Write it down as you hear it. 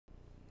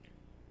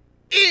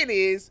It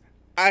is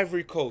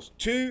Ivory Coast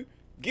 2,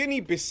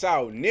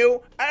 Guinea-Bissau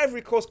 0.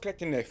 Ivory Coast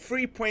collecting their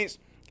 3 points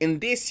in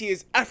this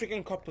year's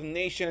African Cup of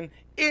Nations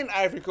in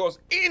Ivory Coast,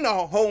 in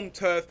our home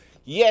turf.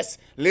 Yes,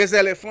 Les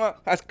Elephants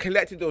has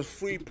collected those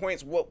 3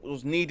 points, what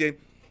was needed.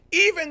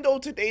 Even though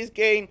today's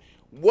game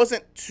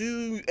wasn't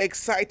too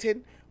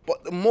exciting,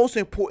 but the most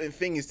important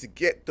thing is to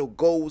get the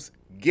goals,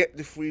 get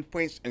the 3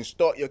 points, and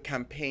start your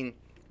campaign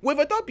with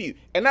a W.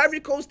 And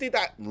Ivory Coast did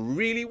that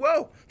really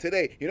well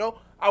today. You know,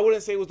 I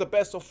wouldn't say it was the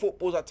best of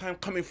footballs at time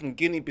coming from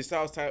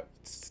Guinea-Bissau's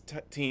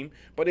team,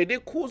 but they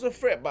did cause a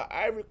threat. But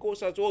Ivory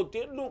Coast as well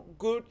did look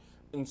good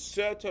in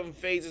certain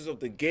phases of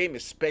the game,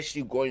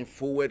 especially going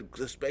forward,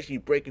 especially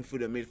breaking through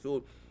the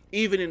midfield.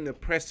 Even in the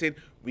pressing,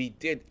 we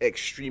did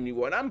extremely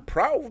well. And I'm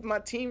proud of my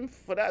team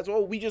for that as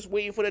well. We just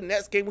waiting for the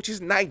next game, which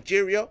is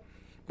Nigeria.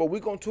 But we're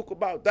going to talk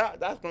about that.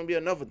 That's going to be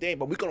another day.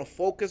 But we're going to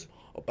focus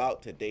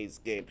about today's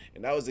game.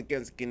 And that was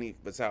against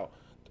Guinea-Bissau.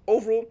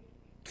 Overall,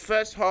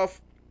 first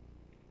half,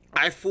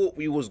 I thought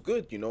we was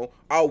good, you know.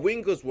 Our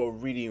wingers were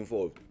really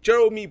involved.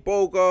 Jeremy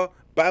Boga,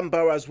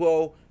 Bamba as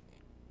well,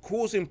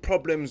 causing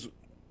problems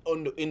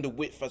in the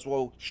width as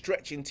well,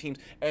 stretching teams,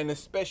 and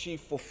especially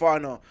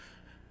Fofana.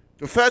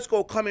 The first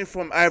goal coming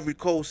from Ivory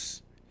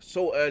Coast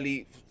so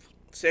early,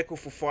 Seko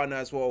Fofana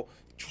as well,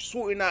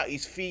 sorting out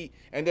his feet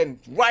and then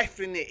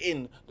rifling it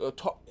in the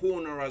top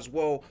corner as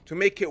well to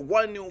make it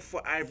 1-0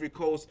 for Ivory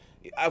Coast.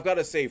 I've got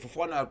to say,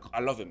 Fofana,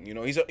 I love him. You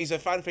know, he's a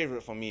fan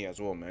favorite for me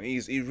as well, man.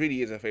 He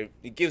really is a favorite.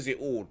 He gives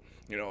it all,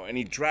 you know, and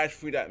he drives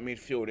through that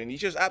midfield, and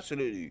he's just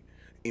absolutely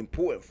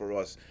important for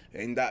us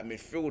in that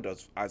midfield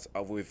as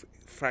with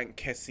Frank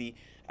Kessie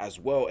as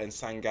well and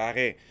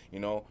Sangare,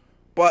 you know.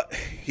 But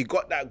he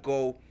got that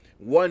goal.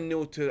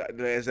 1-0 to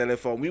the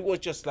Elephant. We were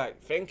just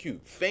like, thank you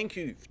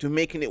to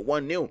making it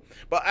 1-0.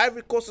 But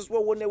Ivory Coast as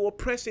well, when they were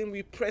pressing,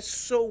 we pressed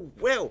so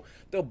well.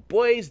 The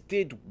boys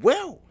did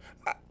well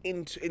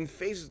in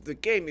phases of the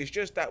game. It's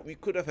just that we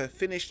could have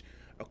finished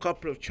a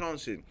couple of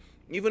chances.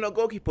 Even our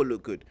goalkeeper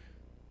looked good.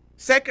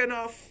 Second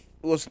half,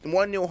 it was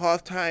 1-0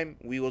 half time.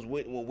 We were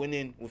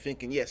winning. We're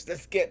thinking, yes,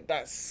 let's get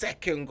that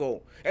second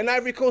goal. And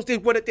Ivory Coast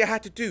did what they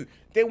had to do.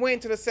 They went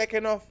into the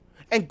second half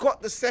and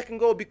got the second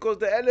goal because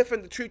the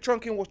elephant, the tree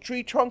trunking.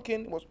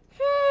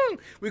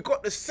 We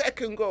got the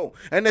second goal.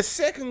 And the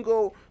second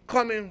goal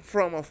coming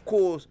from, of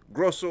course,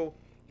 Grosso.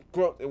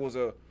 It was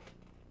a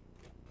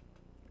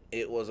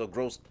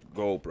gross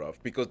goal, bruv.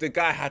 Because the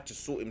guy had to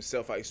sort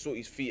himself out. He sort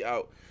his feet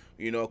out,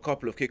 you know, a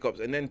couple of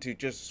kick-ups. And then to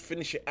just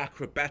finish it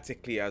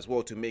acrobatically as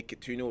well to make it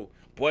 2-0.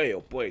 Boy,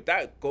 oh boy,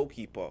 that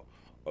goalkeeper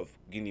of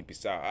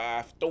Guinea-Bissau,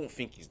 I don't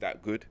think he's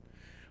that good.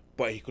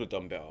 But he could have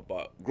done better.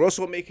 But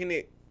Grosso making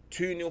it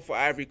 2-0 for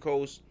Ivory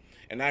Coast,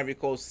 and Ivory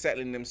Coast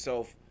settling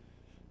themselves,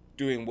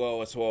 doing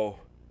well as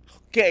well,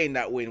 getting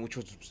that win, which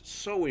was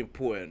so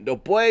important. The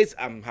boys,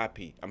 I'm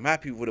happy. I'm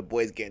happy with the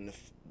boys getting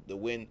the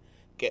win,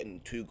 getting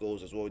 2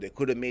 goals as well. They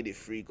could have made it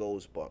 3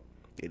 goals, but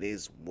it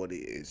is what it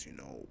is, you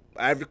know.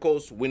 Ivory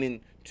Coast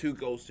winning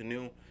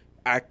 2-0.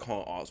 I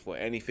can't ask for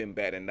anything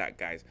better than that,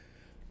 guys.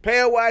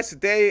 Player-wise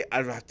today,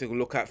 I'd have to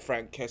look at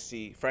Frank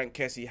Kessie. Frank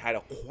Kessie had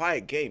a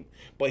quiet game,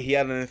 but he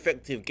had an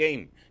effective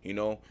game, you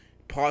know.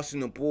 Passing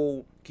the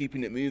ball,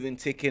 keeping it moving,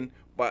 ticking.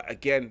 But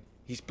again,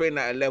 he's playing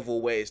at a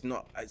level where it's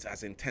not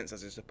as intense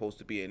as it's supposed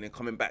to be. And then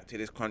coming back to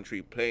this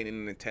country, playing in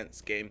an intense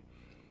game,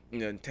 you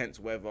know, intense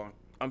weather.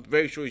 I'm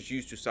very sure he's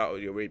used to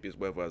Saudi Arabia's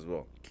weather as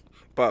well.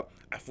 But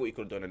I thought he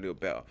could have done a little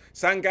better.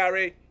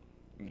 Sangare,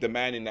 the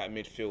man in that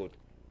midfield,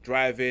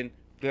 driving,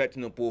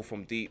 collecting the ball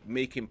from deep,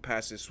 making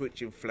passes,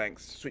 switching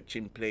flanks,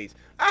 switching plays.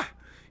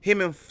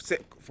 Him and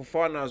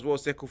Fofana as well,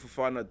 Seko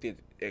Fofana did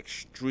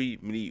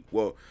extremely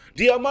well.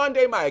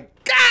 Diamande, my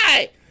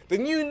guy! The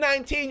new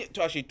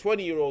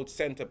 20-year-old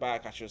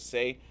centre-back, I should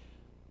say,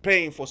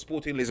 playing for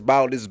Sporting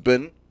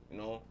Lisbon, you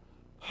know.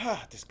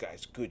 This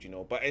guy's good, you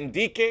know. But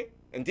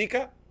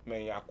Ndika,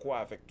 man, y'a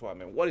quoi avec toi,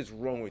 man? What is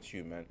wrong with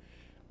you, man?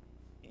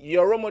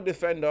 You're a Roma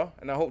defender,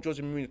 and I hope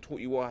Jose Mourinho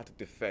taught you all how to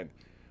defend.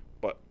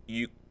 But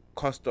you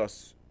cost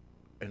us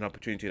an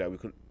opportunity that we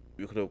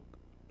could have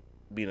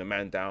been a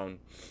man down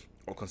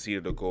or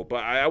conceded a goal.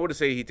 But I would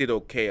say he did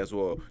okay as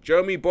well.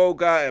 Jeremy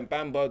Boga and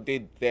Bamba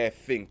did their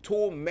thing,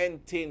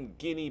 tormenting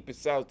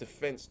Guinea-Bissau's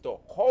defense the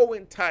whole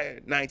entire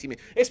 90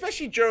 minutes.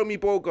 Especially Jeremy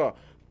Boga.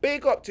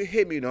 Big up to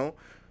him, you know.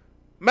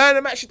 Man of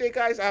the match today,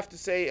 guys, I have to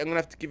say, I'm going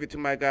to have to give it to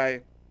my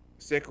guy,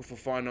 Seko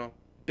Fofana.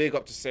 Big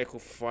up to Seko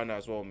Fofana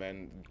as well,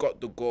 man.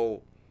 Got the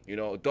goal, you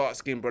know,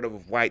 dark-skinned brother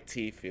with white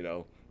teeth, you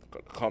know. I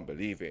can't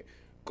believe it.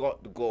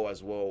 Got the goal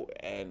as well,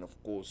 and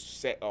of course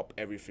set up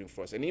everything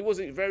for us, and he was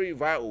very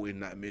vital in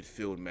that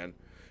midfield, man.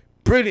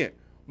 Brilliant.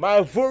 My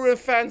Ivorian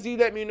fans,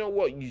 let me know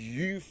what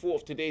you thought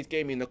of today's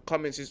game in the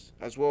comments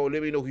as well.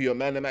 Let me know who your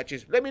man of the match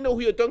is. Let me know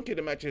who your donkey of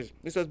the match is.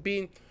 This has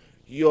been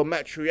your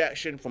match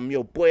reaction from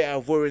your boy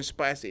Ivorian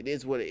Spice. It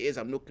is what it is.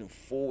 I'm looking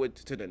forward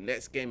to the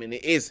next game, and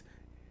it is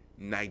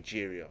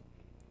Nigeria.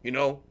 You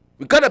know,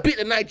 we gotta beat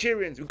the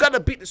Nigerians. We gotta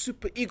beat the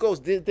Super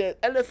Eagles. The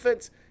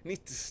elephants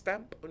need to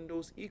stamp on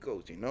those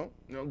egos, you know?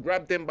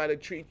 Grab them by the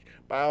tree,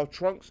 by our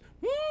trunks.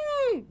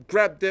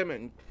 Grab them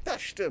and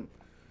dash them.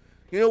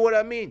 You know what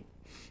I mean?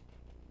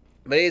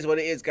 But it is what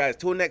it is, guys.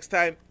 Till next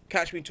time,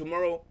 catch me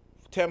tomorrow,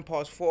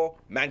 4:10,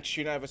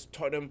 Manchester United vs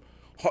Tottenham,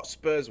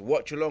 Hotspurs,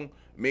 watch along.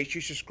 Make sure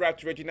you subscribe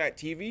to Red United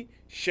TV,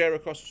 share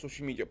across the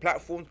social media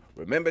platforms.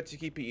 Remember to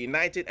keep it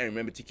united and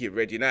remember to keep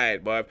Red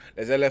United, bruv.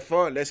 Let's have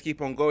fun. Let's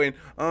keep on going.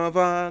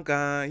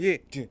 Avant-garde, yeah.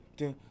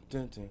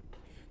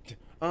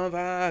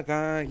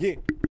 Avant-garde, yeah.